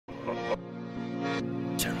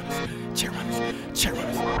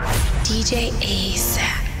DJ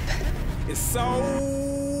ASAP. It's so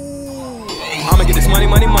I'ma get this money.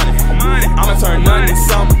 I'ma turn nothing into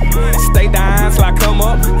something. Stay down till I come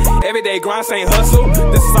up. Everyday grind, ain't hustle.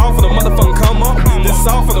 This is all for the motherfucking come up. This is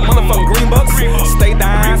all for the motherfucking green bucks. Stay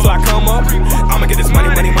down till I come up. I'ma get this money.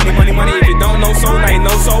 If you don't know so, now you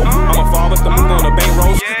know so. I'ma fall with the move on the bank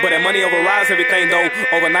rolls. But that money overrides everything though.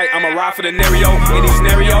 Overnight, I'ma ride for the scenario. Any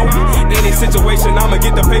scenario, any situation, I'ma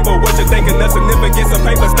get the paper. What you thinking that's significant? Some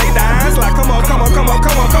paper, stay down till I come up.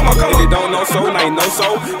 If you don't know so, now you know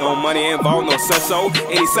so. No money involved, no such so.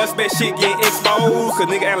 Any suspect shit get exposed. Cause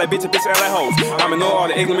nigga act like bitch act like hoes. I'ma know all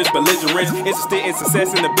the ignorance, belligerents. Interested in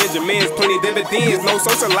success in the Benjamins. Plenty dividends, no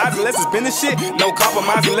socializing unless it's business shit. No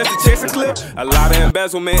compromise unless the checks are clear. A lot of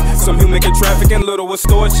embezzlement, some human trafficking, little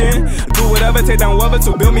extortion. Do whatever, take down whatever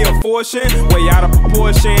to build me a fortune. Way out of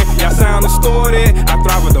proportion, y'all sound distorted. I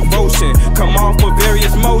thrive with devotion. Come off with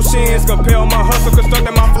various motions. Compel my hustle,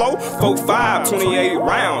 constructing my flow. 4-5, 28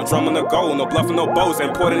 rounds, drumming the goal. No bluffing, no bows.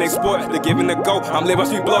 Import and export, the giving the go. I'm living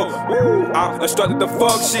sweet blow. Woo. I'm instructed the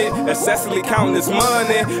fuck shit. Excessively counting this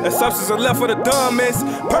money. A substance are left for the dumbest.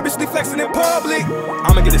 Purposely flexing in public.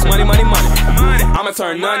 I'ma get this money. I'ma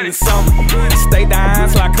turn nothing into something. Stay down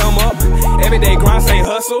till I come up. Everyday grind, ain't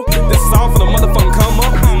hustle. This is all for the motherfucking come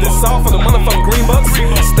up. This is all for the motherfucking green bucks.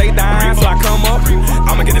 Stay down till I come up.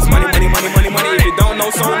 I'ma get this money. If you don't know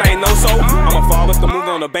so, now you know so. I'ma fall with the move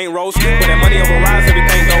on the bank rolls. But that money overrides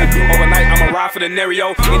everything though. Overnight, I'ma ride for the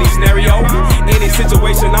scenario. Any scenario, any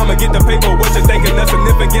situation, I'ma get the paper. What you thinking that's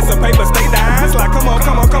significant? Some paper, stay down till I come up.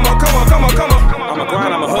 I'ma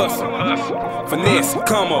grind, I'ma hustle. Finesse,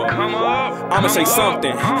 come up. I'ma say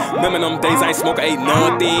something. Remember them days I ain't smoking, ain't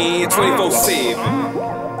nothing. 24/7.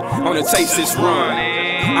 On the chase this run.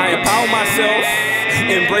 I empower myself.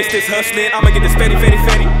 Embrace this hustling. I'ma get this fetty.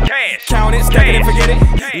 Count it, stack it and forget it.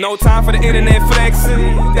 No time for the internet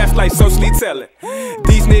flexing. That's like socially telling.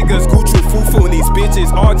 These niggas Gucci foo and these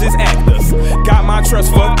bitches are just actors. Got my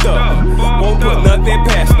trust fucked up. Won't put nothing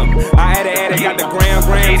past them. I had it, got the grams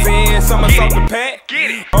in. Somersault the pack.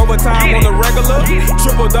 Overtime on the regular.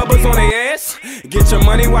 Triple doubles on their ass. Get your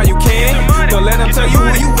money while you can. Don't let them tell you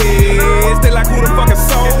who you is. They like who the fuck is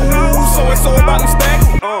so. So it's all about them stacks.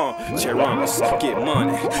 Check runners, get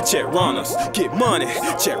money. Check runners, get money.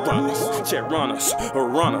 Check runners,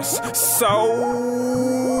 runners. So.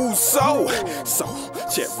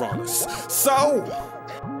 Check runners, so.